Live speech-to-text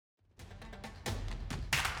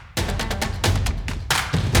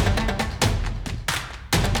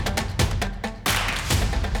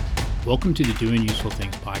Welcome to the Doing Useful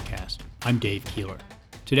Things podcast. I'm Dave Keeler.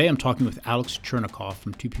 Today I'm talking with Alex Chernikov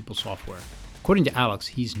from Twopeople Software. According to Alex,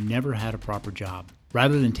 he's never had a proper job.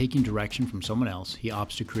 Rather than taking direction from someone else, he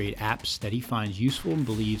opts to create apps that he finds useful and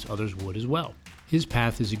believes others would as well. His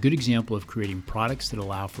path is a good example of creating products that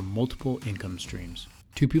allow for multiple income streams.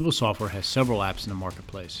 Twopeople Software has several apps in the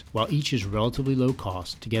marketplace. While each is relatively low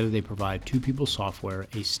cost, together they provide Twopeople Software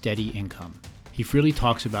a steady income. He freely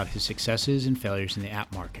talks about his successes and failures in the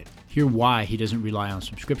app market. Hear why he doesn't rely on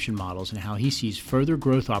subscription models and how he sees further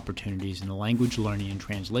growth opportunities in the language learning and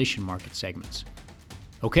translation market segments.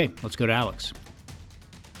 Okay, let's go to Alex.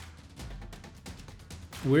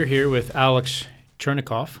 We're here with Alex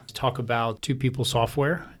Chernikov to talk about Twopeople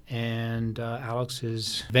Software and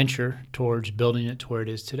Alex's venture towards building it to where it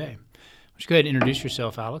is today. Let's go ahead and introduce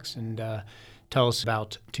yourself, Alex, and tell us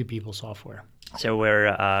about Twopeople Software. So we're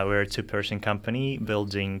a two-person company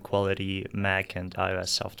building quality Mac and iOS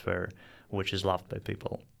software, which is loved by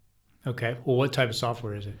people. Okay. Well, what type of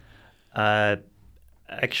software is it?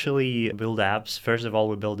 Actually, build apps. First of all,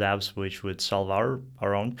 we build apps which would solve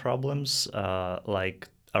our own problems. Like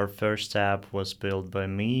our first app was built by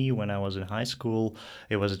me when I was in high school.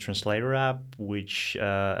 It was a translator app which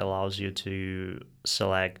allows you to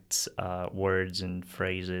select words and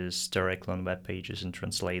phrases directly on web pages and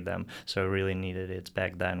translate them. So I really needed it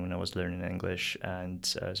back then when I was learning English, and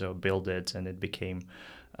so I built it, and it became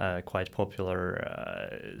quite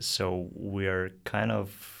popular. So we're kind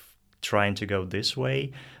of trying to go this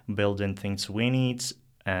way, building things we need,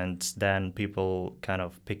 and then people kind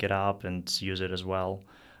of pick it up and use it as well.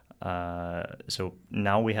 So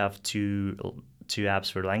now we have two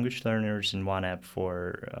apps for language learners and one app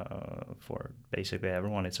for basically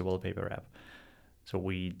everyone. It's a wallpaper app. So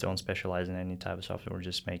we don't specialize in any type of software. We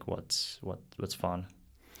just make what's fun.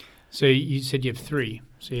 So you said you have three.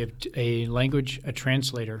 So you have a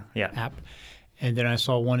translator app, and then I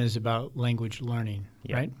saw one is about language learning,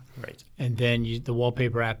 right? Right. And then the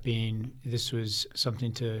wallpaper app being, this was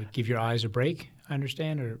something to give your eyes a break, I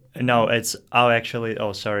understand? Or no, we have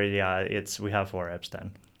four apps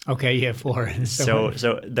then. Okay, you have four. So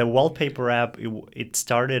the wallpaper app, it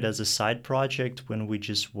started as a side project when we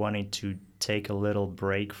just wanted to take a little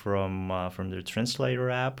break from the translator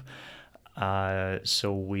app.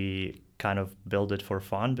 So we kind of built it for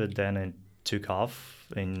fun, but then it took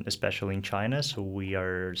off, especially in China. So we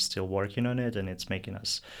are still working on it, and it's making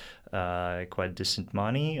us quite decent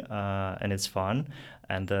money, and it's fun.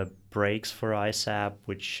 And the breaks for ISAP,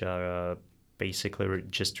 which basically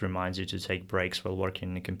just reminds you to take breaks while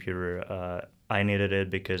working in a computer. I needed it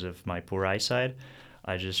because of my poor eyesight.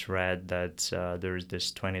 I just read that there is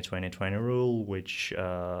this 20-20-20 rule, which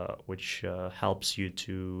helps you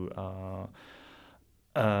to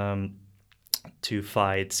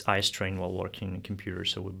fight eye strain while working in a computer.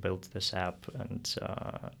 So we built this app, and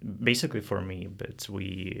basically for me, but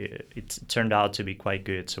it turned out to be quite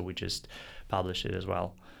good, so we just published it as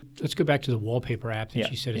well. Let's go back to the wallpaper app that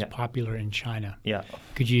you said is popular in China. Yeah.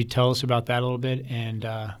 Could you tell us about that a little bit, and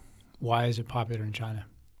why is it popular in China?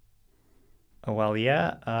 Well,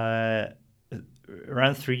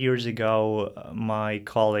 around 3 years ago, my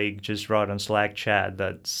colleague just wrote on Slack chat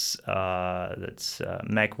that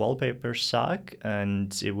Mac wallpapers suck,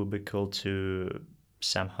 and it would be cool to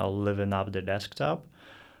somehow liven up the desktop.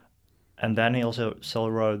 And then he also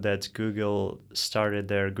wrote that Google started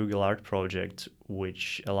their Google Art project,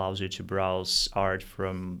 which allows you to browse art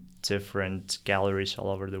from different galleries all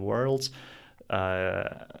over the world,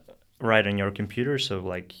 right on your computer. So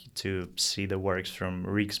like to see the works from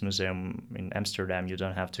Rijksmuseum in Amsterdam, you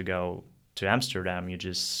don't have to go to Amsterdam, you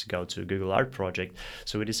just go to Google Art Project.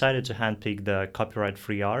 So we decided to handpick the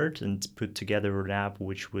copyright-free art and put together an app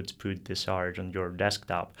which would put this art on your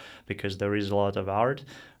desktop, because there is a lot of art.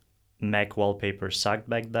 Mac wallpaper sucked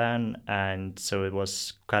back then, and so it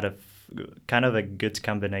was kind of a good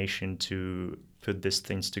combination to put these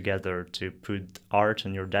things together, to put art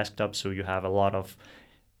on your desktop, so you have a lot of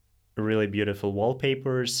really beautiful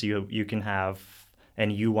wallpapers. You can have a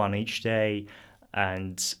new one each day,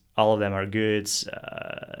 and all of them are good.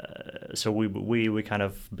 So we kind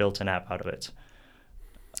of built an app out of it.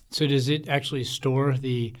 So does it actually store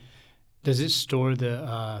the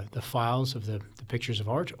files of the pictures of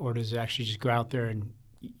art, or does it actually just go out there and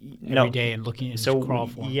every day and looking and crawl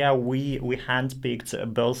for them? Yeah, we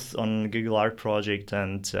handpicked both on Google Art Project,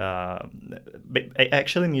 and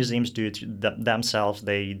actually museums do it themselves.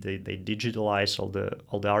 They digitalize all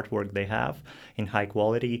the artwork they have in high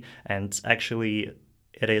quality, and actually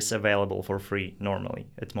it is available for free normally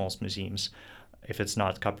at most museums if it's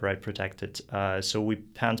not copyright protected. So we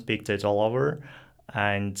handpicked it all over,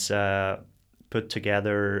 and put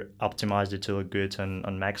together, optimized it to look good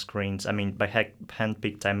on Mac screens. I mean, by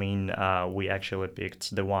hand-picked, I mean we actually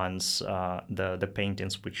picked the ones, the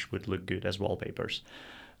paintings which would look good as wallpapers.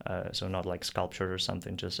 So not like sculpture or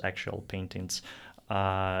something, just actual paintings.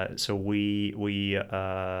 So we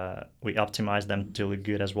optimize them to look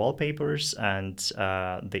good as wallpapers, and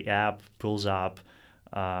the app pulls up.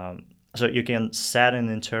 So you can set an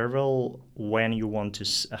interval when you want to,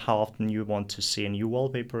 how often you want to see a new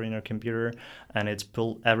wallpaper in your computer, and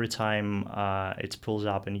every time it pulls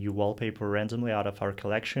up a new wallpaper randomly out of our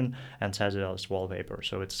collection and sets it as wallpaper.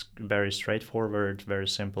 So it's very straightforward, very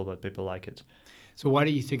simple, but people like it. So why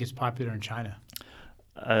do you think it's popular in China?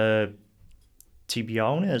 To be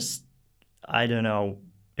honest, I don't know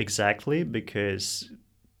exactly, because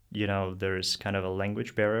there's kind of a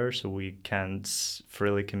language barrier, so we can't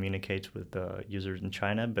freely communicate with the users in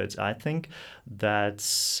China. But I think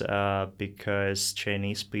that's because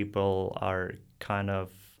Chinese people are kind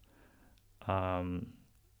of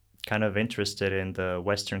interested in the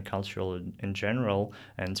Western culture in general,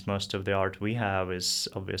 and most of the art we have is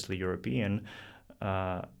obviously European.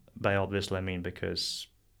 By obviously, I mean because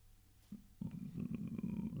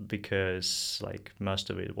like most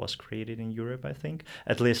of it was created in Europe, I think.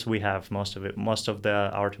 At least we have most of it. Most of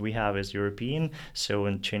the art we have is European. So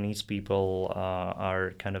when Chinese people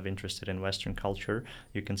are kind of interested in Western culture,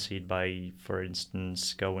 you can see it by, for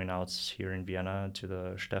instance, going out here in Vienna to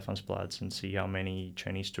the Stephansplatz and see how many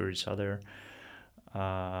Chinese tourists are there.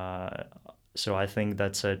 So I think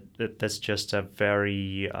that's just a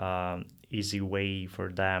very easy way for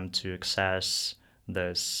them to access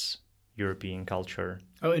this European culture.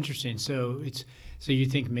 Oh, interesting. So you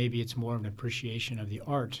think maybe it's more of an appreciation of the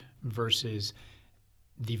art versus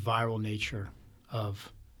the viral nature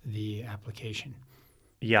of the application.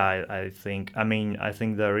 Yeah, I think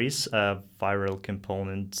there is a viral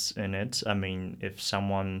component in it. I mean, if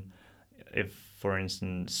for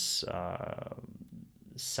instance,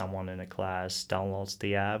 someone in a class downloads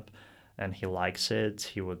the app and he likes it,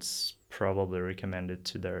 he would probably recommend it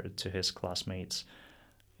to his classmates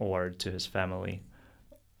or to his family.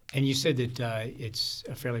 And you said that it's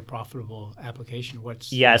a fairly profitable application.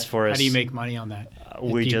 Yes, for us. How do you make money on that?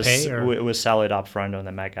 We sell it upfront on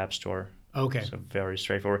the Mac App Store. Okay. So very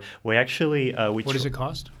straightforward. We actually what does it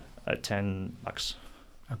cost? $10,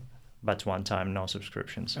 okay. But one time, no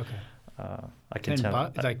subscriptions. Okay. I can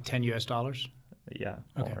tell. Like $10 US? Yeah,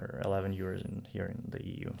 okay. Or 11 euros here in the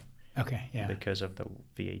EU. Okay, yeah. Because of the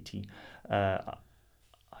VAT.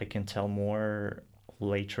 I can tell more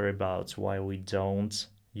later about why we don't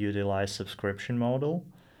utilize subscription model,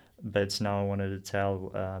 but now I wanted to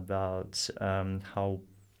tell about how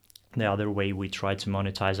the other way we try to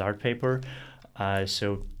monetize art paper.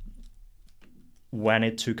 So when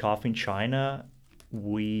it took off in China,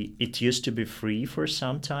 it used to be free for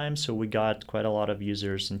some time, so we got quite a lot of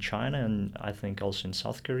users in China, and I think also in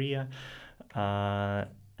South Korea.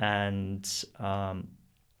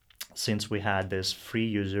 Since we had these free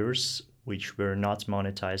users, which were not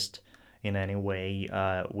monetized in any way,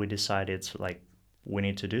 we decided like we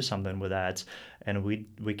need to do something with that, and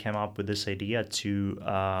we came up with this idea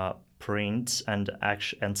to print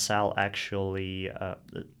and sell actually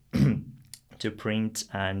to print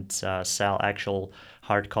and sell actual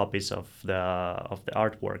hard copies of the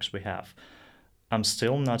artworks we have. I'm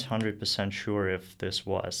still not 100% sure if this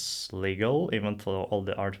was legal, even though all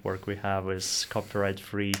the artwork we have is copyright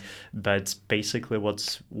free. But basically,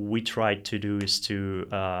 what we tried to do is to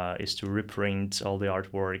reprint all the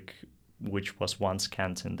artwork which was once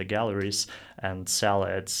scanned in the galleries and sell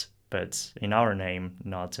it, but in our name,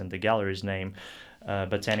 not in the gallery's name.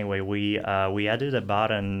 But anyway, we added a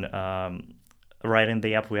button right in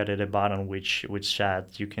the app. We added a button which said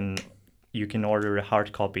you can order a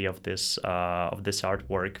hard copy of this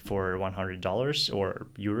artwork for $100 or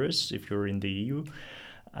euros if you're in the EU,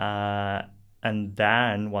 and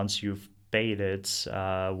then once you've paid it,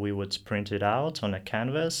 we would print it out on a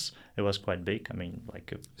canvas. It was quite big. I mean,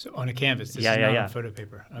 like so on a canvas. This is not on photo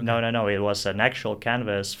paper. Okay. No. It was an actual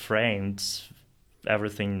canvas, framed,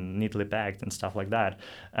 everything neatly packed and stuff like that.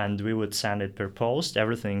 And we would send it per post,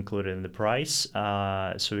 everything included in the price,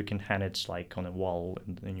 so you can hang it like on a wall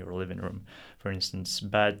in your living room, for instance.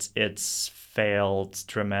 But it's failed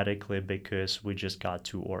dramatically because we just got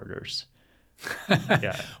 2 orders.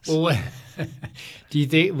 Yeah. Well, what do you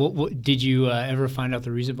think? What did you ever find out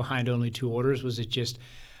the reason behind only 2 orders? Was it just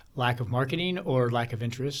lack of marketing or lack of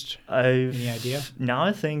interest? Any idea? No,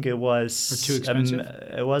 I think it was or too expensive.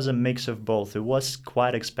 It was a mix of both. It was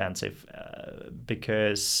quite expensive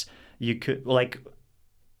because you could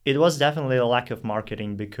it was definitely a lack of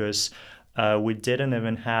marketing because We didn't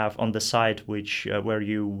even have on the site where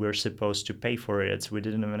you were supposed to pay for it. We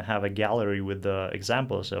didn't even have a gallery with the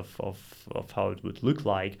examples of how it would look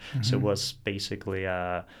like. So it was basically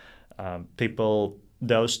people.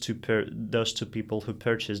 Those two people who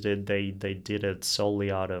purchased it, they did it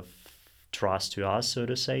solely out of trust to us, so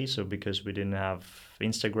to say. So because we didn't have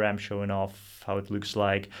Instagram showing off how it looks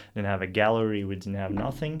like, didn't have a gallery, we didn't have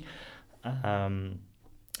nothing.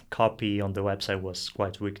 Copy on the website was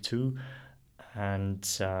quite weak too, and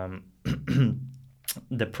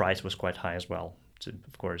the price was quite high as well. So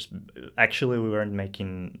of course, actually we weren't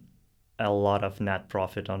making a lot of net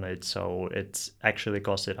profit on it, so it actually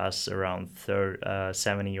costed us around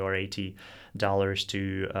 $70 or $80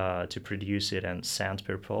 to produce it and cents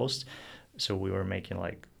per post. So we were making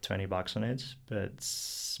like $20 on it, but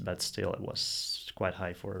still it was quite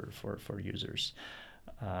high for users.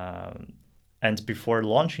 And before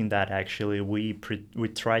launching that, actually, we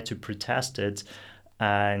tried to pretest it,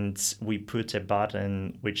 and we put a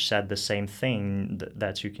button which said the same thing,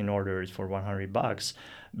 that you can order it for $100.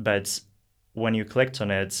 But when you clicked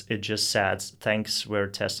on it, it just said, "Thanks, we're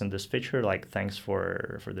testing this feature. Like, thanks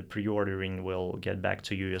for the pre-ordering. We'll get back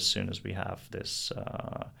to you as soon as we have this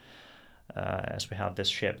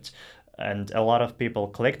shipped." And a lot of people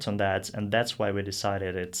clicked on that, and that's why we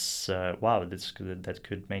decided it's wow, that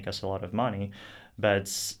could make us a lot of money,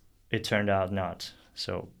 but it turned out not.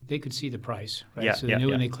 So they could see the price, right? Yeah, so they knew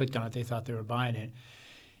when they clicked on it, they thought they were buying it,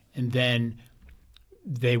 and then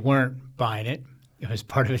they weren't buying it. It was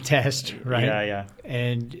part of a test, right? Yeah.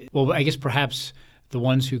 And well, I guess perhaps the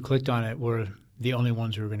ones who clicked on it were the only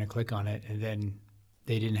ones who were going to click on it, and then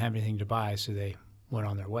they didn't have anything to buy, so they went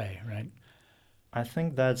on their way, right? I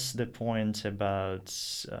think that's the point about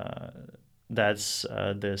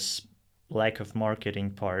this lack of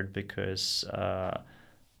marketing part, because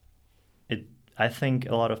I think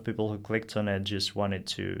a lot of people who clicked on it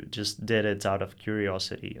just did it out of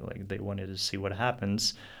curiosity, like they wanted to see what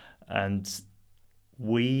happens, and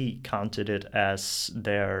we counted it as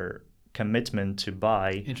their commitment to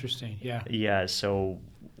buy. Interesting, yeah. Yeah, so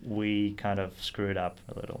we kind of screwed up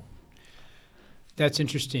a little. That's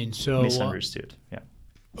interesting. So misunderstood. Yeah.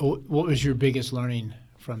 What was your biggest learning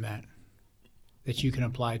from that you can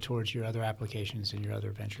apply towards your other applications and your other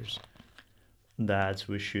ventures? That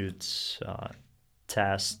we should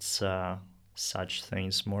test such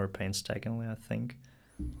things more painstakingly, I think.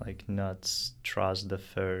 Like, not trust the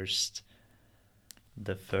first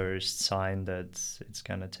sign that it's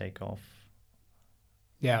gonna take off.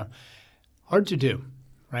 Yeah, hard to do,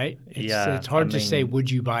 right? It's hard to say, would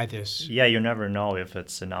you buy this? Yeah, you never know if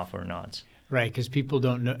it's enough or not. Right, because people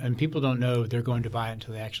don't know, and people don't know they're going to buy it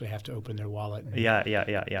until they actually have to open their wallet and,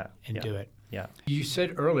 do it. Yeah. You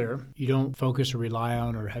said earlier you don't focus or rely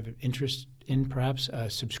on or have an interest in perhaps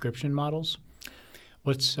subscription models.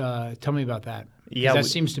 Tell me about that. Yeah, that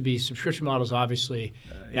seems to be subscription models. Obviously,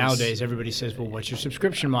 nowadays everybody says, "Well, what's your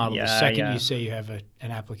subscription model?" The second you say you have an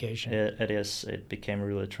application, it is. It became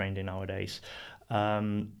really trendy nowadays.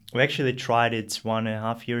 We actually tried it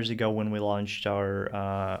 1.5 years ago when we launched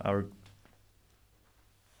our.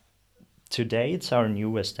 Today, it's our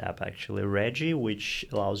newest app, actually, Reggie, which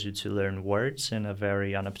allows you to learn words in a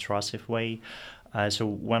very unobtrusive way. So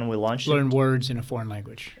when we launched learn words in a foreign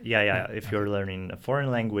language. Yeah. If you're learning a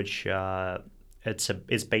foreign language,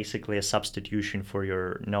 it's basically a substitution for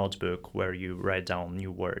your notebook where you write down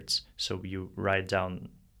new words. So you write down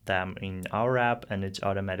them in our app, and it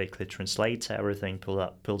automatically translates everything,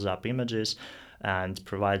 pulls up images, and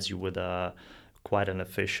provides you with quite an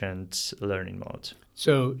efficient learning mode.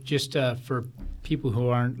 So just for people who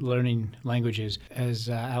aren't learning languages, as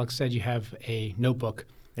Alex said, you have a notebook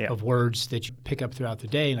of words that you pick up throughout the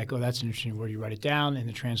day, and like, oh, that's an interesting word. You write it down in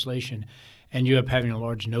the translation, and you end up having a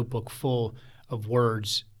large notebook full of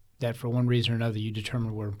words that for one reason or another you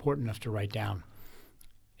determined were important enough to write down.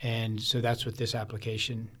 And so that's what this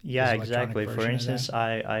application is. Yeah, exactly. For instance,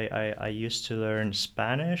 I used to learn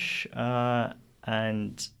Spanish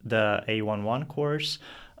and the A11 course,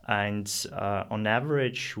 and on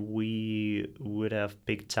average we would have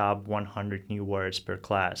picked up 100 new words per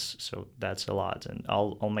class, so that's a lot. And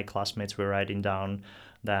all my classmates were writing down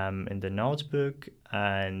them in the notebook,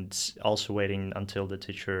 and also waiting until the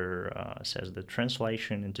teacher says the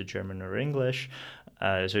translation into German or English.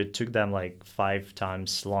 So it took them like 5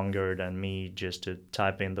 times longer than me just to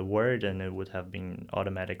type in the word, and it would have been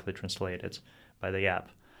automatically translated by the app.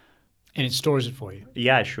 And it stores it for you?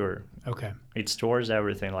 Yeah, sure. Okay. It stores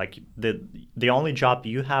everything. Like the only job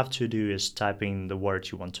you have to do is type in the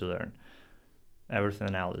words you want to learn.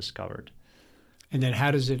 Everything else is covered. And then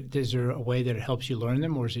is there a way that it helps you learn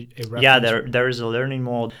them, or is it a reference? Yeah, there is a learning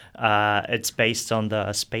mode. It's based on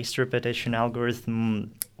the spaced repetition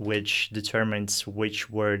algorithm, which determines which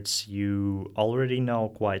words you already know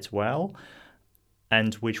quite well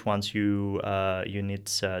and which ones you need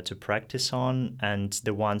to practice on. And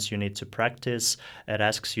the ones you need to practice, it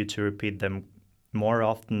asks you to repeat them more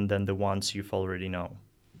often than the ones you've already know.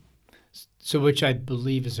 So, which I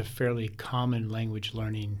believe is a fairly common language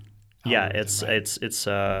learning algorithm, right?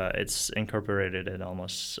 It's incorporated in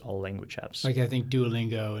almost all language apps. Like I think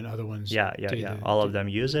Duolingo and other ones. Yeah. All of them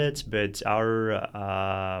use it, but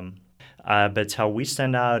but how we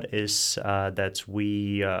stand out is that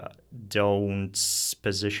we don't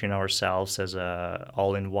position ourselves as a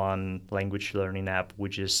all-in-one language learning app. We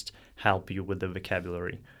just help you with the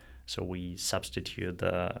vocabulary. So we substitute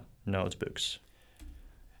the notebooks.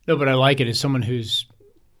 No, but I like it. As someone who's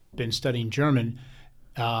been studying German,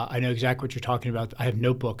 I know exactly what you're talking about. I have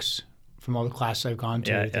notebooks from all the classes I've gone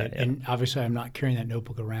to. And obviously I'm not carrying that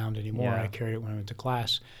notebook around anymore. I carried it when I went to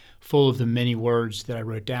class, full of the many words that I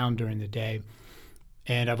wrote down during the day.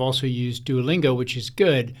 And I've also used Duolingo, which is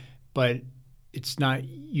good, but it's not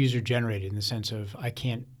user-generated in the sense of I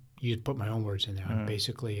can't put my own words in there. I'm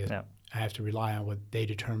basically, I have to rely on what they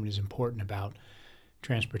determine is important about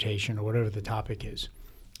transportation or whatever the topic is.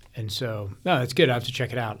 And so, no, that's good. I have to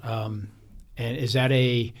check it out. And is that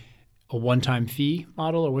a one-time fee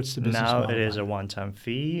model, or what's the business model? Now it is a one-time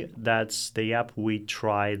fee. That's the app we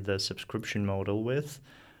tried the subscription model with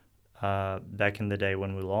back in the day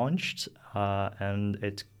when we launched,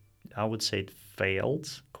 and I would say it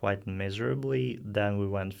failed quite miserably. Then we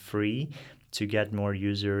went free to get more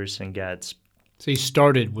users and get. So you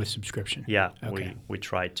started with subscription. Yeah, okay. we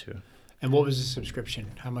tried to. And what was the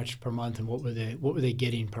subscription? How much per month, and what were they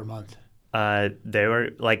getting per month? They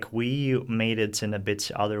were like, we made it in a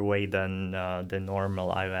bit other way than the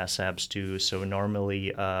normal iOS apps do. So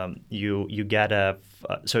normally you get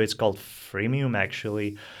so it's called freemium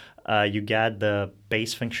actually. You get the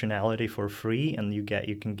base functionality for free, and you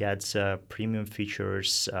can get premium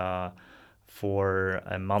features for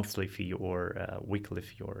a monthly fee or a weekly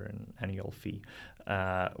fee or an annual fee.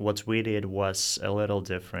 What we did was a little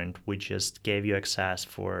different. We just gave you access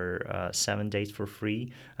for 7 days for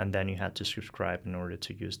free, and then you had to subscribe in order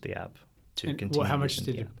to use the app to continue. How much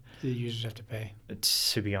did the users have to pay?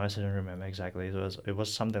 To be honest, I don't remember exactly. It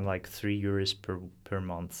was something like €3 per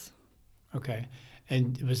month. Okay.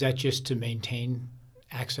 And was that just to maintain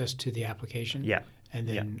access to the application? Yeah. And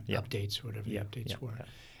then updates, whatever the updates were. Yeah.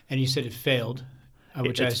 And you said it failed,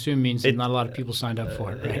 which I assume means that not a lot of people signed up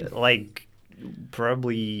for it, right? Like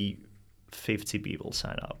probably 50 people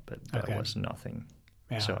signed up, but that was nothing.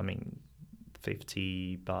 Yeah. So,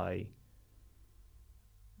 50 by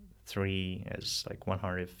 3 is like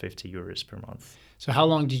 €150 per month. So how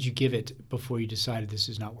long did you give it before you decided this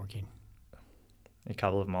is not working? A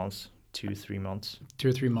couple of months. 2-3 months. 2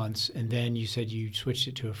 or 3 months, and then you said you switched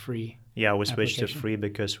it to a free. Yeah, we switched to free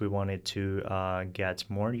because we wanted to get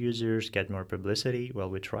more users, get more publicity. Well,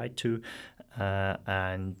 we tried to,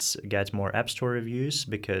 and get more App Store reviews,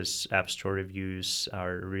 because App Store reviews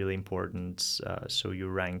are really important. So you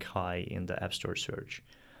rank high in the App Store search,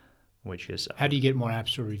 which is. How do you get more App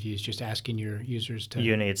Store reviews? Just asking your users to.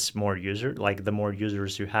 You need more users. Like the more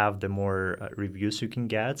users you have, the more reviews you can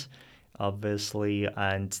get. Obviously,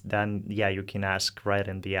 and then you can ask right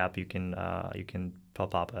in the app. You can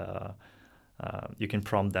pop up you can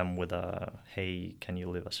prompt them with hey, can you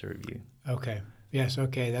leave us a review? Okay. Yes.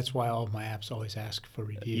 Okay. That's why all of my apps always ask for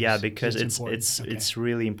reviews. Yeah, because it's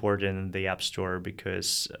really important in the App Store,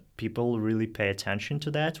 because people really pay attention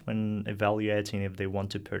to that when evaluating if they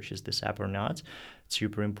want to purchase this app or not. It's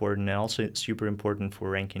super important, and also it's super important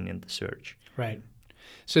for ranking in the search. Right.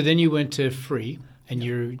 So then you went to free. And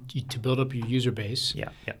to build up your user base.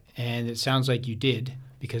 Yeah. And it sounds like you did,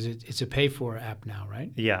 because it's a pay-for app now,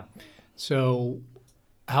 right? Yeah. So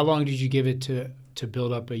how long did you give it to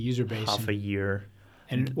build up a user base? Half a year.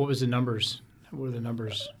 And what was the numbers? What were the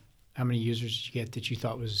numbers? How many users did you get that you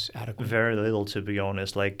thought was adequate? Very little, to be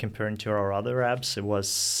honest. Like comparing to our other apps,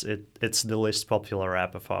 it's the least popular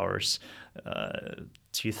app of ours.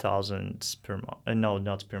 2,000 per month. No,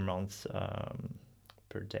 not per month.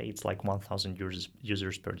 Per day. It's like 1,000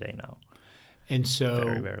 users per day now. And so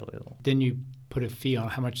very, very little. Then you put a fee on.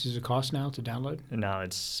 How much does it cost now to download? Now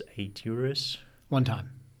it's €8. One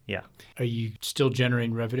time? Yeah. Are you still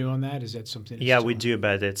generating revenue on that? Is that something? We do,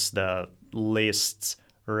 but it's the least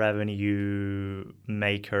revenue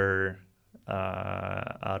maker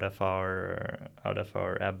out of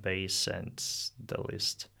our app base, and the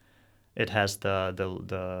least. It has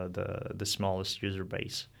the smallest user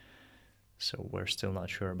base. So we're still not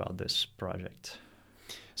sure about this project.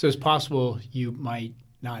 So it's possible you might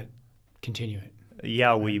not continue it.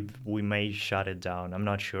 Yeah, we may shut it down. I'm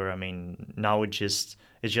not sure. I mean, now it's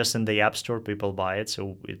just in the App Store. People buy it,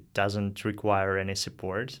 so it doesn't require any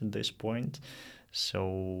support at this point.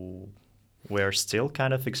 So we're still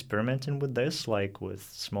kind of experimenting with this, like with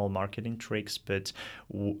small marketing tricks. But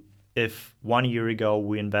if 1 year ago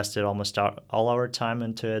we invested almost all our time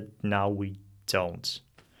into it, now we don't.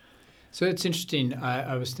 So it's interesting.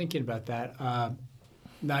 I was thinking about that.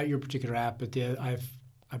 Not your particular app, but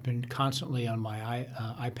I've been constantly on my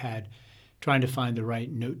iPad trying to find the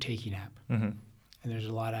right note-taking app. Mm-hmm. And there's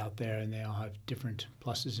a lot out there, and they all have different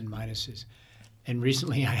pluses and minuses. And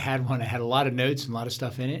recently I had one. I had a lot of notes and a lot of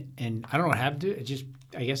stuff in it, and I don't know what happened to it.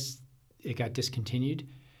 I guess it got discontinued,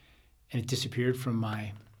 and it disappeared from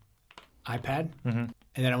my iPad. Mm-hmm.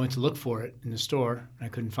 And then I went to look for it in the store, and I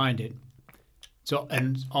couldn't find it. So,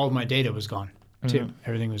 and all of my data was gone, too. Mm-hmm.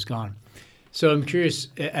 Everything was gone. So I'm curious,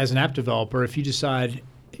 as an app developer, if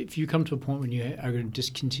you come to a point when you are going to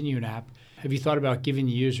discontinue an app, have you thought about giving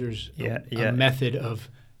the users a method of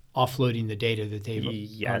offloading the data that they've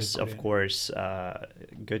Yes, of course.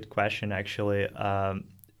 Good question, actually.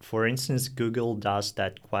 For instance, Google does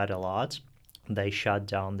that quite a lot. They shut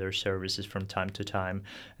down their services from time to time.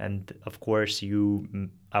 And of course,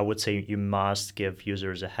 I would say you must give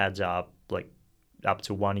users a heads up, like up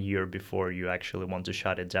to 1 year before you actually want to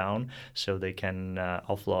shut it down, so they can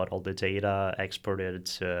offload all the data, export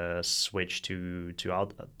it, switch to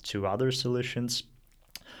other solutions,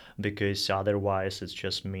 because otherwise it's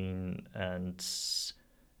just mean and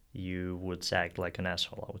you would act like an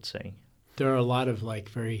asshole, I would say. There are a lot of like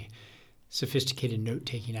very sophisticated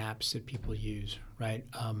note-taking apps that people use, right?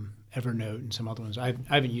 Evernote and some other ones. I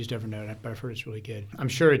haven't used Evernote, but I've heard it's really good. I'm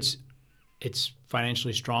sure it's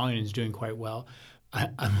financially strong and is doing quite well.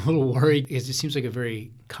 I'm a little worried because it seems like a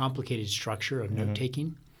very complicated structure of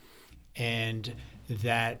note-taking, and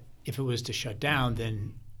that if it was to shut down,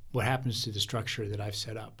 then what happens to the structure that I've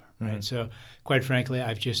set up, right? Mm-hmm. So quite frankly,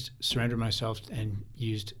 I've just surrendered myself and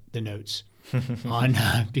used the notes on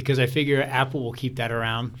because I figure Apple will keep that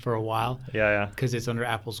around for a while. Yeah. Because it's under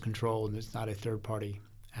Apple's control and it's not a third-party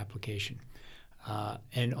application.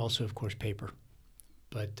 And also, of course, paper.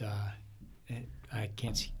 But I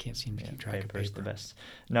can't seem to keep track of paper. Paper's the best.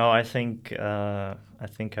 No, I think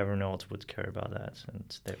Evernote would care about that,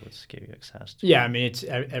 and they would give you access to. Yeah, I mean,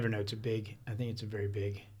 Evernote's I think it's a very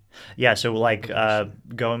big. Yeah, so like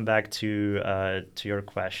going back to your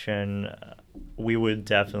question, we would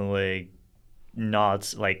definitely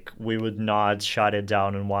we would not shut it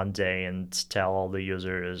down in one day and tell all the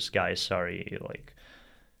users, guys, sorry, like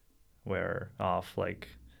we're off, like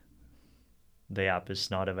the app is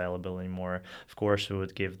not available anymore. Of course, we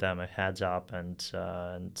would give them a heads up and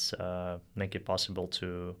make it possible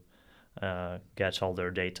to get all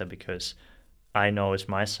their data, because I know it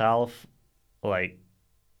myself. Like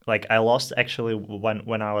I lost, actually,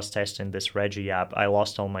 when I was testing this Reggie app, I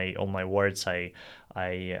lost all my words I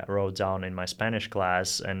wrote down in my Spanish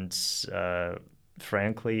class, and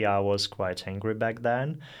frankly, I was quite angry back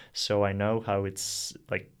then. So I know how it's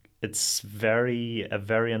like. It's a very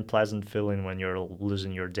unpleasant feeling when you're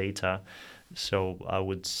losing your data. So I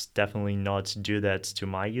would definitely not do that to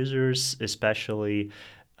my users, especially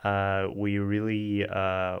we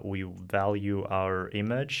value our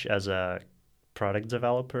image as a product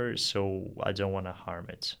developer, so I don't want to harm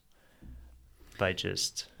it by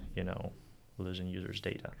just, losing users'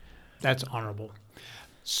 data. That's honorable.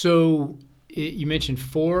 So you mentioned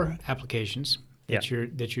 4 applications that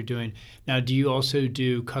you're doing. Now, do you also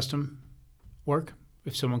do custom work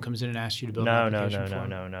if someone comes in and asks you to build an application for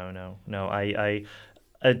them? No. I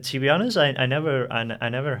to be honest, I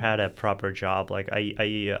never had a proper job. Like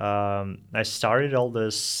I started all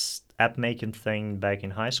this app making thing back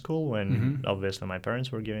in high school when obviously my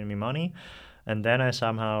parents were giving me money, and then I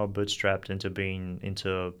somehow bootstrapped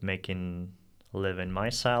into making a living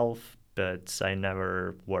myself. But I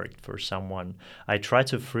never worked for someone. I tried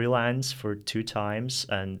to freelance for 2 times,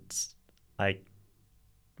 and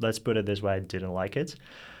let's put it this way, I didn't like it.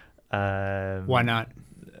 Why not?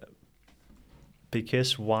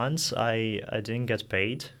 Because once I didn't get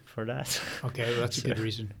paid for that. Okay, well, that's a good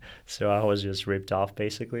reason. So I was just ripped off,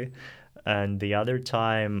 basically. And the other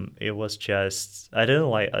time, it was just I didn't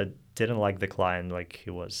like the client. Like, he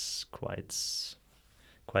was quite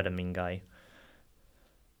a mean guy.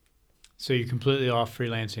 So you're completely off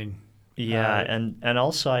freelancing. Yeah, and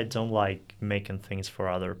also I don't like making things for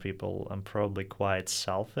other people. I'm probably quite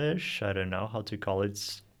selfish. I don't know how to call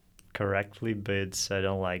it correctly, but I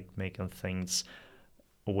don't like making things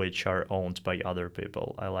which are owned by other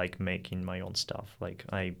people. I like making my own stuff. Like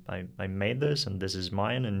I made this and this is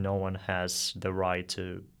mine, and no one has the right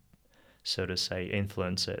to, so to say,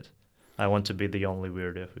 influence it. I want to be the only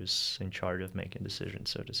weirdo who's in charge of making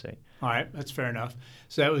decisions, so to say. All right, that's fair enough.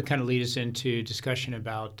 So that would kind of lead us into discussion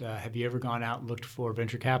about have you ever gone out and looked for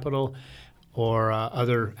venture capital or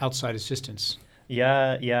other outside assistance?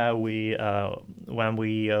 Yeah. We when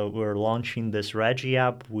we were launching this Reggie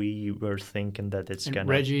app, we were thinking that it's And gonna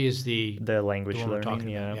Reggie is the language one we're learning. talking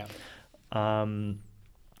Yeah. about. Yeah.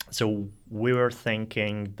 So we were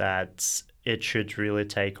thinking that it should really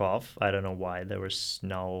take off. I don't know why. There was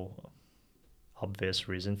no obvious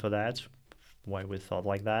reason for that, why we thought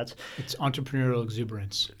like that. It's entrepreneurial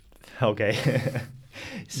exuberance. Okay.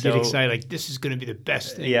 You get excited, like this is going to be the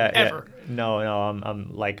best thing ever. Yeah. No,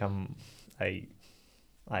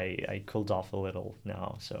 I cooled off a little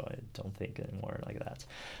now, so I don't think anymore like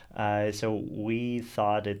that. So we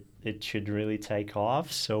thought it should really take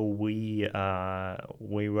off. So we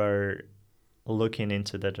were looking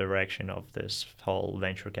into the direction of this whole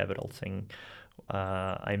venture capital thing.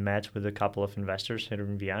 I met with a couple of investors here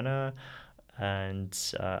in Vienna, and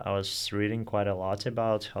I was reading quite a lot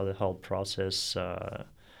about how the whole process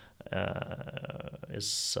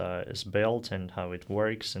is built and how it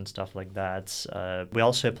works and stuff like that. We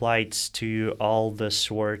also applied to all the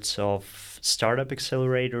sorts of startup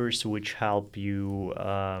accelerators which help you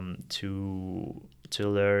to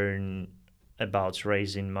learn about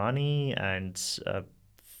raising money and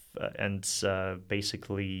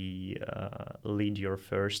basically lead your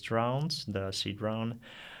first round, the seed round.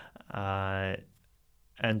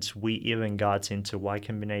 And we even got into Y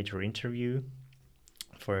Combinator interview.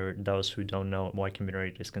 For those who don't know, Y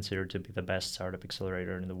Combinator is considered to be the best startup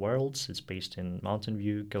accelerator in the world. It's based in Mountain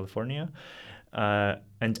View, California.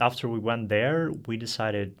 And after we went there, we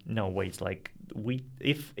decided, no, wait, like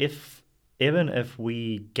even if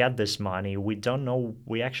we get this money, we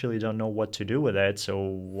actually don't know what to do with it. So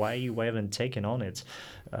why even taking on it?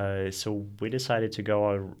 So we decided to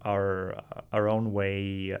go our own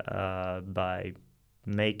way by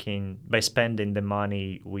spending the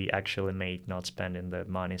money we actually made, not spending the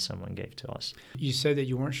money someone gave to us. You said that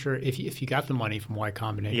you weren't sure if you got the money from Y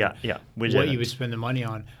Combinator. Yeah, what you would spend the money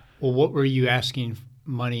on. Well, what were you asking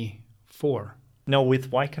money for? No,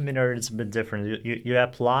 with Y Combinator it's a bit different. You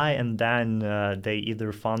apply and then they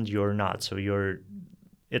either fund you or not. So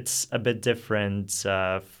it's a bit different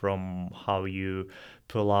from how you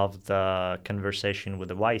pull off the conversation with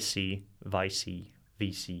the VC.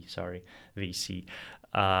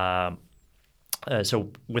 So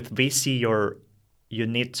with VC, you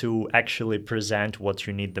need to actually present what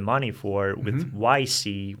you need the money for. Mm-hmm. With Y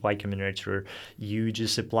Combinator, you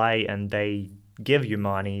just apply and they give you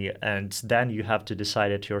money, and then you have to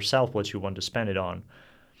decide it yourself what you want to spend it on.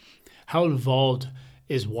 How involved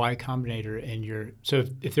is Y Combinator in your? So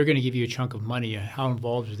if they're going to give you a chunk of money, how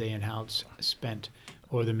involved are they in how it's spent,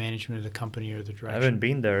 or the management of the company, or the direction? I haven't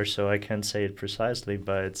been there, so I can't say it precisely,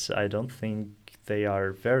 but I don't think they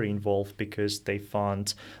are very involved because they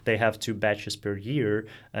have 2 batches per year,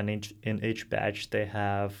 and in each batch they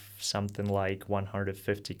have something like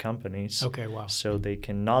 150 companies. Okay, wow. So they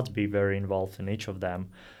cannot be very involved in each of them.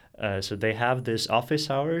 So they have these office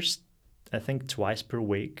hours, I think twice per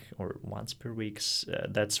week or once per week.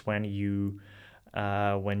 That's when you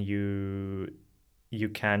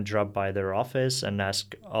can drop by their office and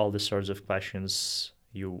ask all the sorts of questions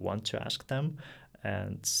you want to ask them,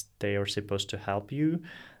 and they are supposed to help you.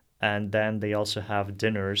 And then they also have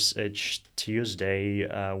dinners each Tuesday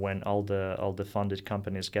when all the funded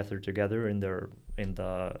companies gather together in the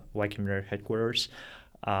Y Combinator headquarters,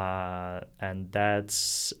 and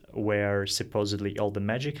that's where supposedly all the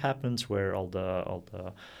magic happens, where all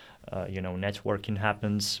the networking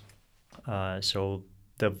happens. So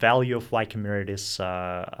the value of Y Combinator is,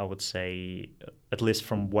 I would say, at least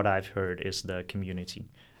from what I've heard, is the community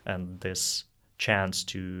and this chance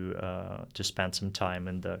to spend some time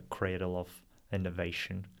in the cradle of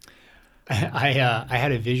innovation. I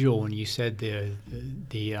had a visual when you said the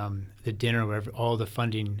dinner where all the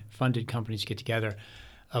funded companies get together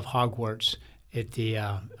of Hogwarts at the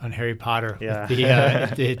on Harry Potter, Yeah.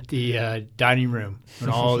 at the dining room when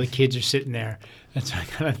all the kids are sitting there. And so I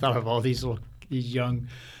kind of thought of all these young,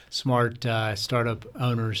 smart startup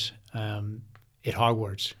owners at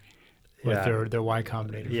Hogwarts with their Y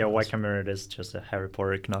Combinator. Yeah, Y Combinator is just a Harry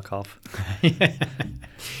Potter knockoff.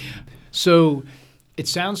 So it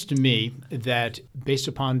sounds to me that based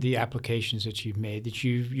upon the applications that you've made, that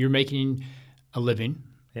you're making a living,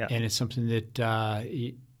 and it's something that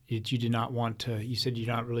you did not want to. You said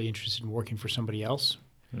you're not really interested in working for somebody else.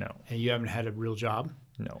 No. And you haven't had a real job.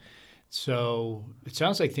 No. So it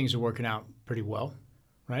sounds like things are working out pretty well,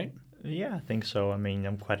 right? Yeah, I think so. I mean,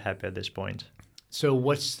 I'm quite happy at this point. So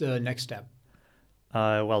what's the next step?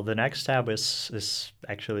 Well, the next step is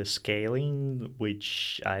actually scaling,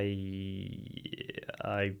 which I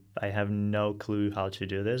have no clue how to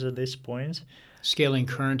do this at this point. Scaling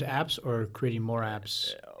current apps or creating more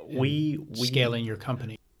apps and We scaling your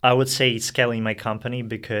company? I would say scaling my company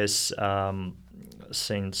because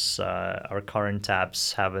since our current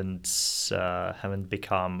apps haven't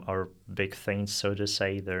become our big things, so to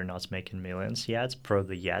say, they're not making millions yet.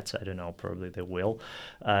 Probably yet, I don't know. Probably they will.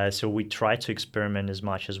 So we try to experiment as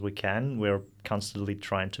much as we can. We're constantly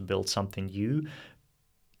trying to build something new.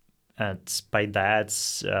 And by that,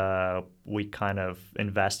 we kind of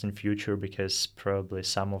invest in future because probably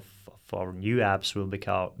some of our new apps will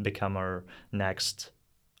become our next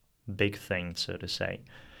big thing, so to say.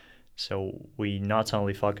 So we not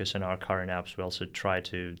only focus on our current apps, we also try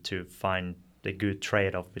to find a good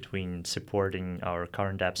trade-off between supporting our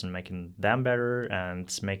current apps and making them better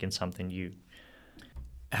and making something new.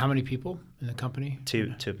 How many people in the company?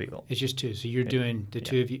 Two people. It's just two. So you're doing the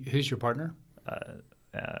two of you. Who's your partner?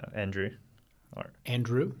 Andrew.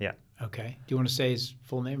 Andrew? Yeah. Okay. Do you want to say his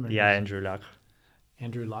full name? Yeah, Andrew Luck.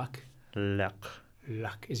 Andrew Locke? Luck.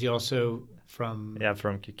 Luck. Is he also from? Yeah,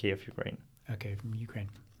 from Kyiv, Ukraine. Okay, from Ukraine.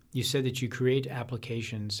 You said that you create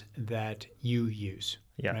applications that you use,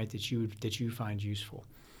 right? That you find useful.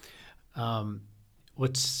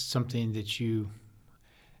 What's something that you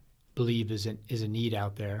believe is a need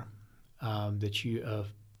out there that you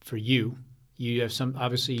for you? You have some.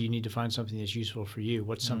 Obviously, you need to find something that's useful for you.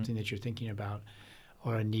 What's something that you're thinking about,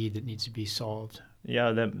 or a need that needs to be solved?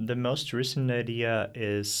 Yeah, the most recent idea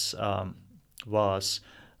was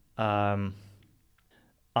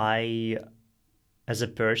I, as a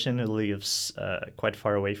person who lives quite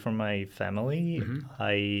far away from my family,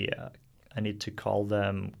 I need to call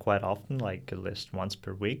them quite often, like at least once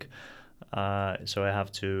per week. So I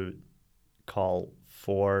have to call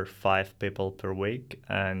 4-5 people per week,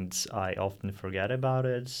 and I often forget about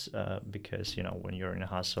it because when you're in a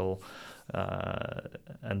hustle,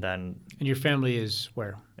 and then. And your family is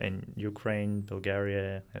where? In Ukraine,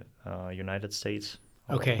 Bulgaria, United States.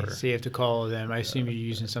 Okay, over. so you have to call them. I assume you're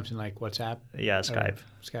using something like WhatsApp? Yeah, Skype.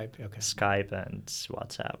 Skype, okay. Skype and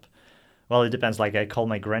WhatsApp. Well, it depends. Like I call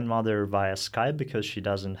my grandmother via Skype because she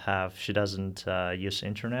doesn't use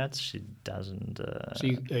internet. She doesn't. So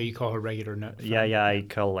you call her regular? Phone? Yeah. I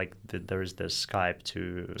call there's this Skype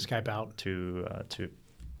to Skype out to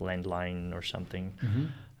landline or something.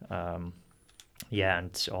 Mm-hmm.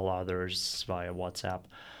 And all others via WhatsApp.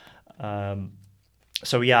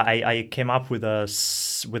 So yeah, I came up with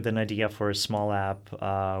an idea for a small app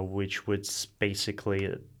which would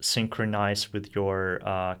basically synchronize with your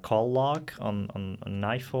call log on an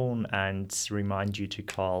iPhone and remind you to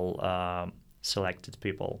call selected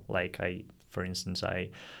people. Like for instance, I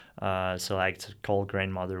select call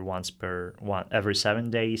grandmother every 7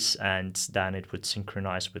 days, and then it would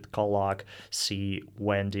synchronize with call log, see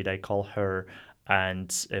when did I call her,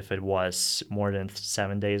 and if it was more than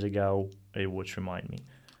 7 days ago, it would remind me.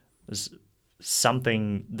 It's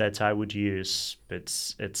something that I would use,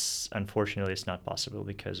 but it's unfortunately it's not possible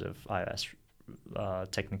because of iOS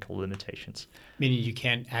technical limitations. Meaning you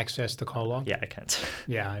can't access the call log? Yeah, I can't.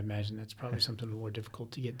 Yeah, I imagine that's probably something more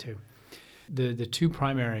difficult to get to. The two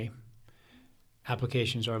primary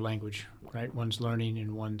applications are language, right? One's learning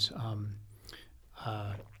and one's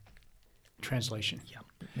translation. Yeah,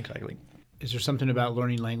 exactly. Is there something about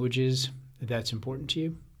learning languages that's important to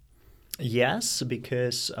you? Yes,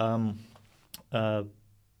 because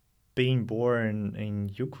being born in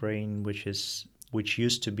Ukraine, which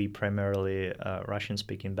used to be primarily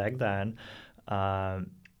Russian-speaking back then,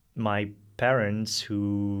 my parents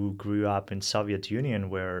who grew up in Soviet Union,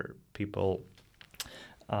 where people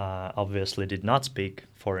obviously did not speak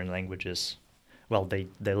foreign languages. Well, they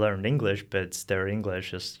learned English, but their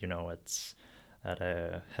English is it's at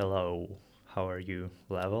a hello, how are you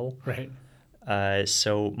level. Right.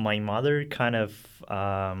 So my mother kind of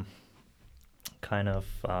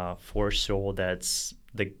foresaw that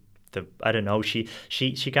the I don't know, she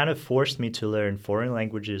kind of forced me to learn foreign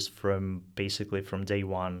languages from day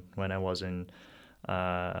one. When I was in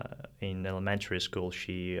elementary school,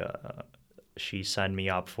 she signed me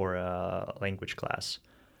up for a language class.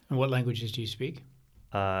 And what languages do you speak?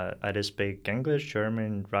 I do speak English,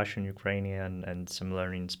 German, Russian, Ukrainian, and I'm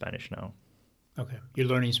learning Spanish now. Okay. You're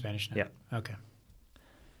learning Spanish now? Yeah. Okay.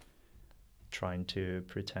 Trying to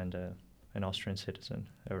pretend an Austrian citizen.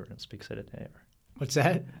 Everyone speaks it here. What's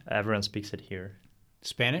that? Everyone speaks it here.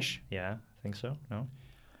 Spanish? Yeah, I think so. No?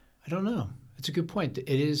 I don't know. That's a good point. It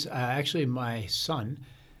is actually my son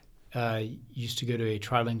used to go to a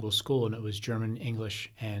trilingual school, and it was German,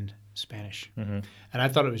 English, and Spanish. Mm-hmm. And I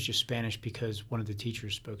thought it was just Spanish because one of the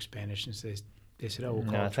teachers spoke Spanish, and so they said, "Oh, we'll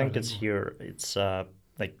call No, I it think it's trilingual." here. It's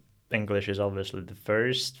like English is obviously the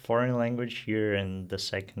first foreign language here, and the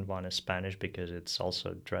second one is Spanish because it's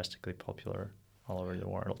also drastically popular all over the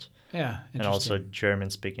world. Yeah, And also interesting.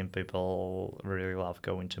 German-speaking people really love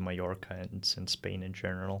going to Mallorca and Spain in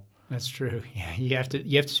general. That's true. Yeah, you have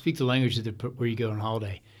to speak the language of where you go on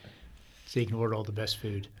holiday, so you can order all the best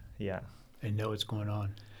food Yeah. and know what's going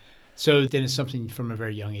on. So then it's something from a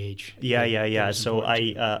very young age. Yeah. That was So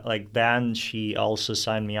important to I you. like then she also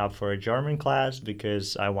signed me up for a German class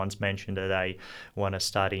because I once mentioned that I want to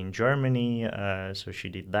study in Germany. So she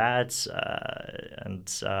did that, and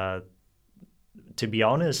to be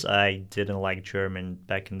honest, I didn't like German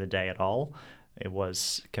back in the day at all. It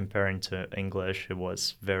was comparing to English, it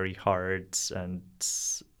was very hard and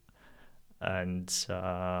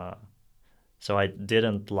so I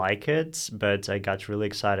didn't like it, but I got really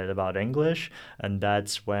excited about English, and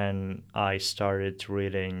that's when I started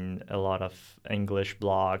reading a lot of English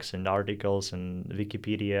blogs and articles and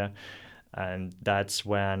Wikipedia, and that's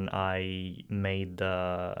when I made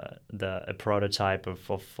a prototype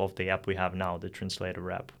of the app we have now, the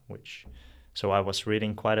translator app. Which, so I was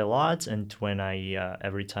reading quite a lot, and when I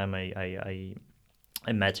every time I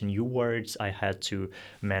met new words, I had to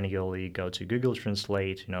manually go to Google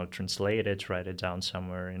Translate, translate it, write it down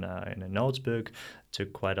somewhere in a notebook.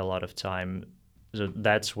 Took quite a lot of time. So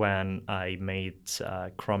that's when I made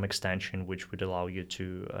Chrome extension, which would allow you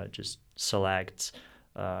to just select,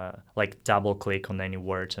 like double click on any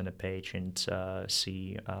words on a page and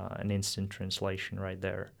see an instant translation right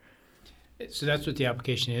there. So that's what the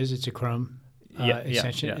application is. It's a Chrome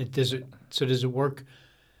extension. Yeah. Does it work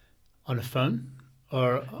on a phone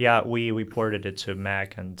or? Yeah, we ported it to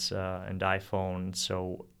Mac and iPhone.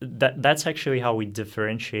 So that's actually how we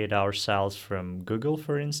differentiate ourselves from Google,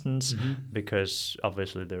 for instance, because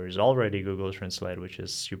obviously there is already Google Translate, which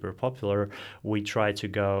is super popular. We try to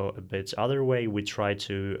go a bit other way. We try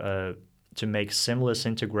to make seamless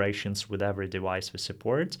integrations with every device we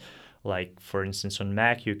support. Like, for instance, on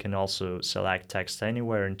Mac, you can also select text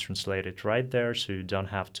anywhere and translate it right there, so you don't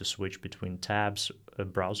have to switch between tabs,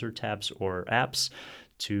 browser tabs, or apps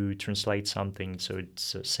to translate something. So it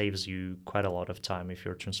saves you quite a lot of time if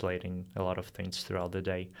you're translating a lot of things throughout the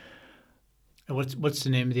day. And what's the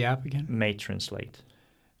name of the app again? Mate Translate.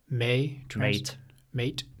 Mate Translate,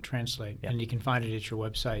 Yeah. and you can find it at your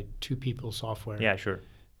website, Two People Software. Yeah, sure.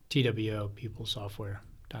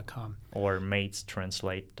 TWOPeoplesoftware.com. Or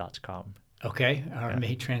matetranslate.com. Okay, or Yeah.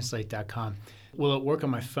 matetranslate.com. Will it work on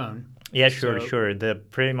my phone? Yeah, sure.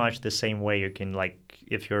 Pretty much the same way you can, like,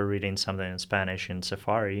 if you're reading something in Spanish in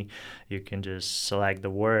Safari, you can just select the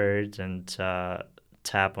word and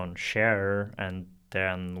tap on share, and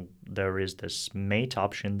then there is this mate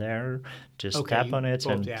option there. Just tap on it,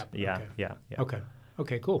 and the app. yeah, Okay. yeah.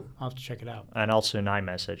 Okay, cool. I'll have to check it out. And also an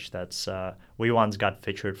iMessage. That's we once got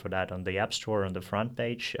featured for that on the App Store on the front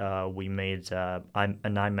page. We made an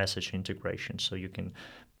iMessage integration, so you can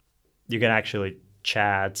actually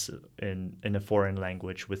chat in a foreign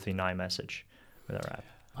language within iMessage with our app.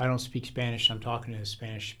 I don't speak Spanish. I'm talking to a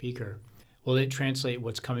Spanish speaker. Will it translate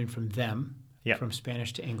what's coming from them from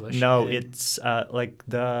Spanish to English? No, it's like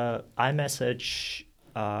the iMessage.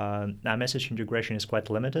 iMessage integration is quite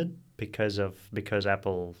limited because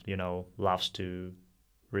Apple, loves to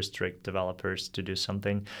restrict developers to do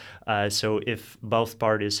something. So if both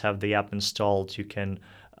parties have the app installed, you can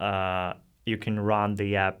run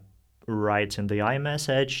the app right in the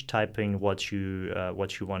iMessage, typing what you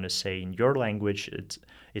want to say in your language.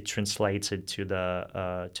 It translates it to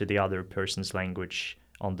the other person's language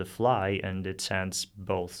on the fly, and it sends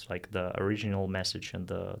both, like the original message and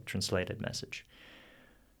the translated message.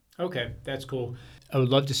 Okay, that's cool. I would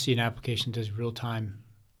love to see an application that does real time.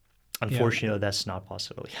 Unfortunately, that's not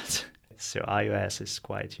possible yet. So iOS is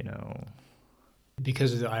quite,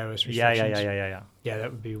 because of the iOS restrictions. Yeah. Yeah,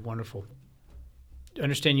 that would be wonderful. I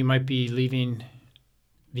understand you might be leaving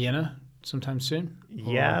Vienna sometime soon?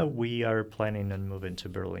 Yeah, we are planning on moving to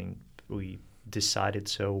Berlin. We decided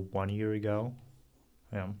so 1 year ago.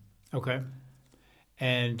 Yeah. Okay.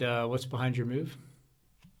 And what's behind your move?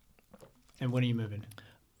 And when are you moving?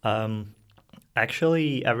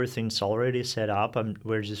 Actually, everything's already set up.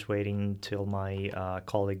 We're just waiting till my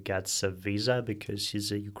colleague gets a visa because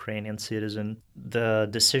he's a Ukrainian citizen. The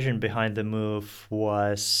decision behind the move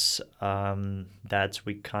was that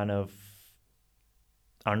we kind of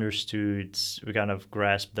we kind of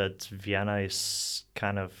grasped that Vienna is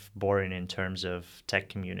kind of boring in terms of tech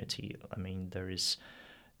community. I mean,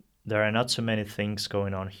 there are not so many things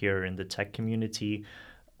going on here in the tech community.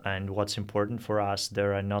 And what's important for us,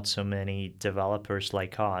 there are not so many developers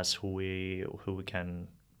like us who we can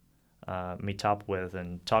meet up with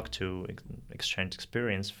and talk to, exchange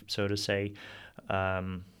experience, so to say.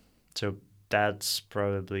 So that's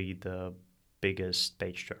probably the biggest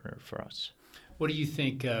page turner for us. What do you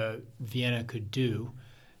think Vienna could do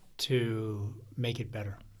to make it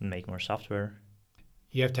better? Make more software.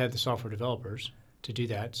 You have to have the software developers to do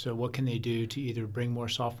that. So what can they do to either bring more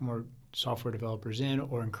software developers in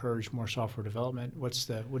or encourage more software development? What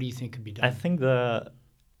do you think could be done? I think the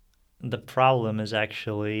problem is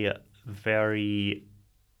actually very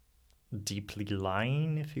deeply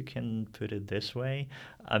lying, if you can put it this way.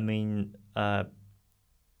 I mean,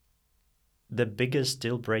 the biggest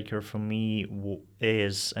deal breaker for me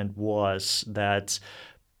is and was that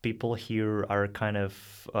people here are kind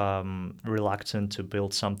of reluctant to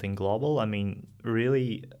build something global. I mean,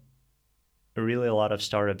 really a lot of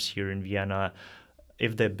startups here in Vienna,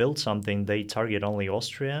 if they build something, they target only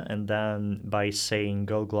Austria, and then by saying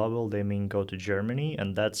go global, they mean go to Germany,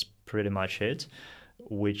 and that's pretty much it,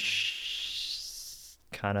 which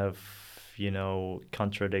kind of,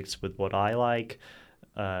 contradicts with what I like.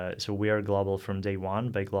 So we are global from day one.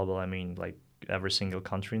 By global, I mean like every single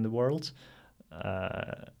country in the world.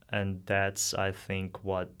 And that's, I think,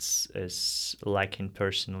 what is lacking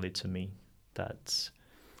personally to me.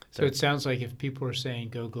 So it sounds like if people are saying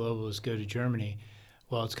go global is go to Germany,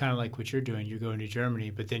 well, it's kind of like what you're doing. You're going to Germany,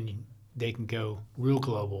 but then they can go real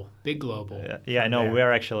global, big global. Yeah, no, we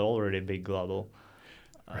are actually already big global.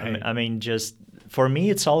 Right. I mean, just for me,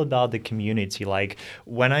 it's all about the community. Like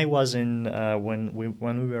when I was when we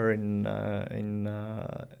were in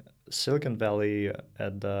Silicon Valley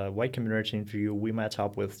at the Y Combinator interview, we met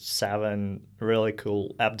up with 7 really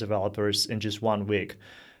cool app developers in just 1 week,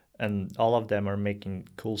 and all of them are making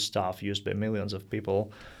cool stuff used by millions of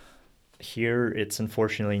people. Here, it's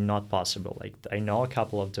unfortunately not possible. Like I know a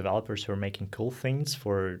couple of developers who are making cool things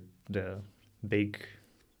for the big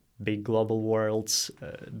global worlds,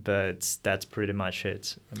 but that's pretty much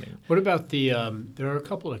it. I mean, what about there are a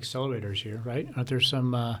couple of accelerators here, right? Aren't there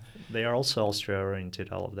some? They are also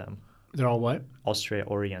Austria-oriented, all of them. They're all what?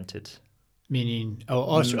 Austria-oriented. Meaning,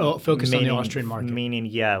 focused on the Austrian market. Meaning,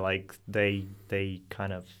 yeah, like they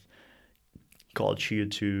kind of got you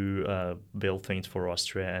to build things for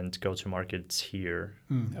Austria and go to markets here.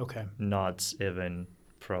 Okay. Not even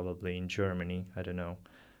probably in Germany. I don't know.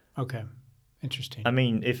 Okay. Interesting. I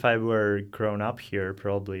mean, if I were grown up here,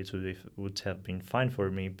 probably it would have been fine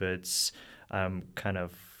for me, but I'm kind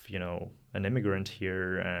of, an immigrant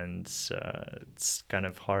here, and it's kind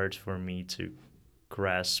of hard for me to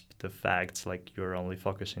grasp the fact like you're only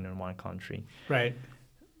focusing on one country. Right.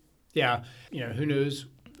 Yeah. Who knows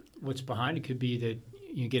what's behind it? Could be that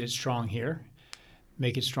you get it strong here,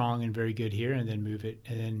 make it strong and very good here, and then move it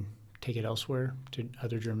and then take it elsewhere to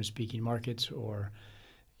other German-speaking markets or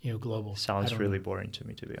global. Sounds really boring to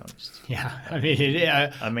me, to be honest. Yeah, I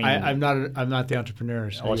mean, I'm not the entrepreneur.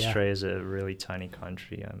 So Austria is a really tiny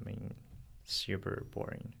country. I mean, super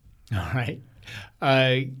boring. All right,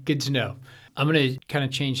 good to know. I'm going to kind of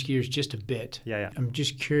change gears just a bit. Yeah. I'm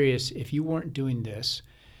just curious if you weren't doing this,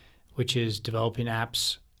 which is developing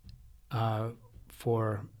apps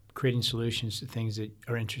for creating solutions to things that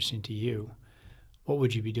are interesting to you, what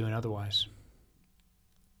would you be doing otherwise?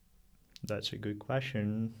 That's a good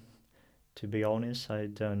question. To be honest, I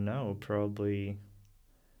don't know. Probably,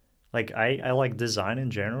 like I like design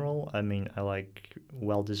in general. I mean, I like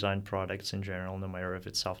well-designed products in general, no matter if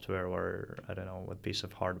it's software or I don't know what piece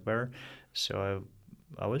of hardware. So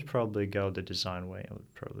I would probably go the design way. I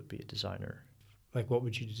would probably be a designer. Like what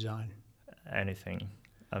would you design? Anything.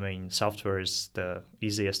 I mean, software is the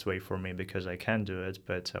easiest way for me because I can do it,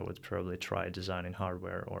 but I would probably try designing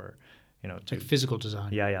hardware or like physical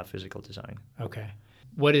design. Yeah, physical design. Okay.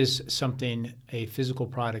 What is a physical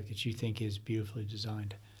product that you think is beautifully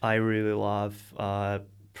designed? I really love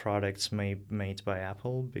products made by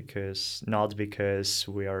Apple not because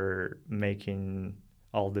we are making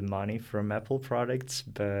all the money from Apple products,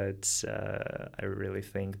 but I really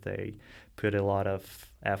think they put a lot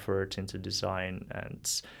of effort into design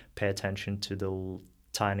and pay attention to the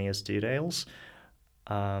tiniest details.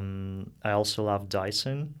 I also love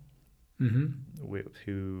Dyson.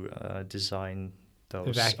 Who design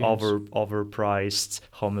those overpriced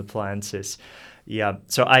home appliances. Yeah,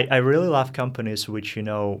 so I really love companies which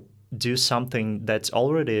do something that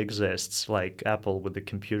already exists, like Apple with the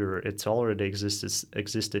computer. It's already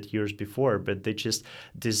existed years before, but they just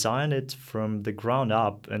design it from the ground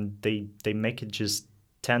up, and they make it just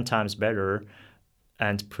 10 times better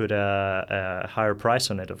and put a higher price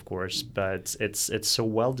on it, of course. But it's so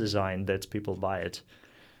well designed that people buy it.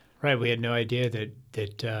 Right. We had no idea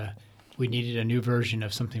that we needed a new version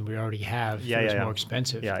of something we already have. Yeah, It was yeah, more yeah.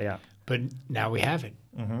 expensive. Yeah. But now we have it.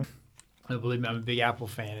 Mm-hmm. I believe me, I'm a big Apple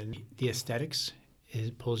fan, and the aesthetics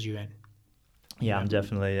pulls you in. Yeah, I'm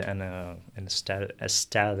definitely an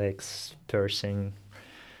aesthetics person.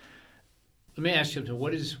 Let me ask you something.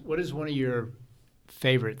 What is one of your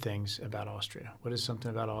favorite things about Austria? What is something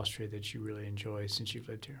about Austria that you really enjoy since you've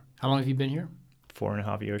lived here? How long have you been here?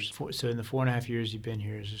 4.5 years. So in the 4.5 years you've been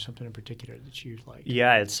here, is there something in particular that you like?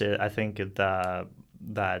 Yeah, it's I think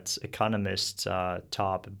that Economist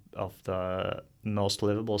top of the most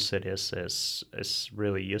livable cities is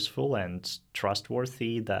really useful and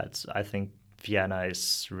trustworthy. That I think Vienna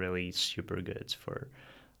is really super good for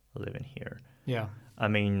living here. Yeah. I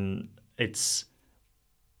mean, it's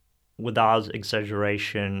without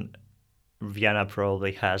exaggeration, Vienna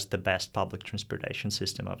probably has the best public transportation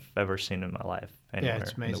system I've ever seen in my life anywhere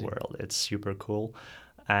in the world. It's super cool,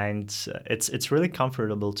 and it's really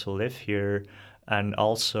comfortable to live here. And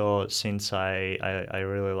also, since I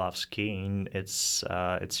really love skiing, it's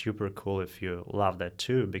super cool if you love that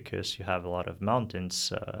too, because you have a lot of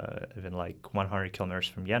mountains. Even like 100 kilometers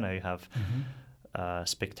from Vienna, you have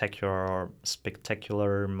spectacular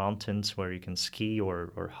mountains where you can ski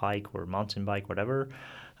or hike or mountain bike, whatever.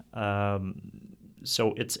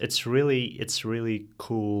 So it's really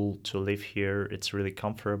cool to live here. It's really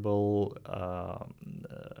comfortable,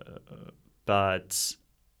 but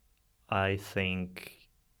I think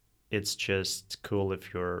it's just cool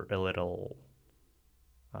if you're a little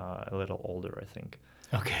older, I think.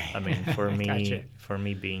 Okay. I mean, for me, Gotcha. for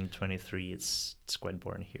me being 23, it's quite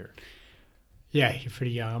boring here. Yeah, you're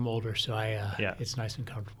pretty young. I'm older, so Yeah. it's nice and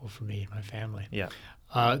comfortable for me and my family. Yeah.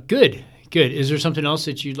 Good. Is there something else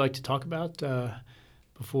that you'd like to talk about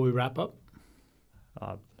before we wrap up?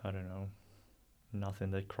 I don't know.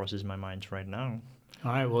 Nothing that crosses my mind right now.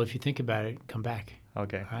 All right. Well, if you think about it, come back.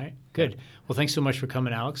 Okay. All right. Good. Well, thanks so much for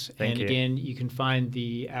coming, Alex. Thank you. Again, you can find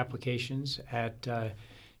the applications at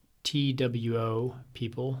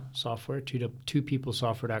Twopeople software,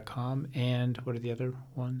 twopeoplesoftware.com. And what are the other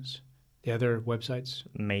ones? The other websites?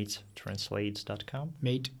 Matetranslate.com.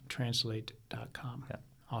 Matetranslate.com. Yeah.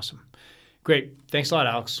 Awesome. Great. Thanks a lot,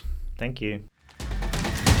 Alex. Thank you.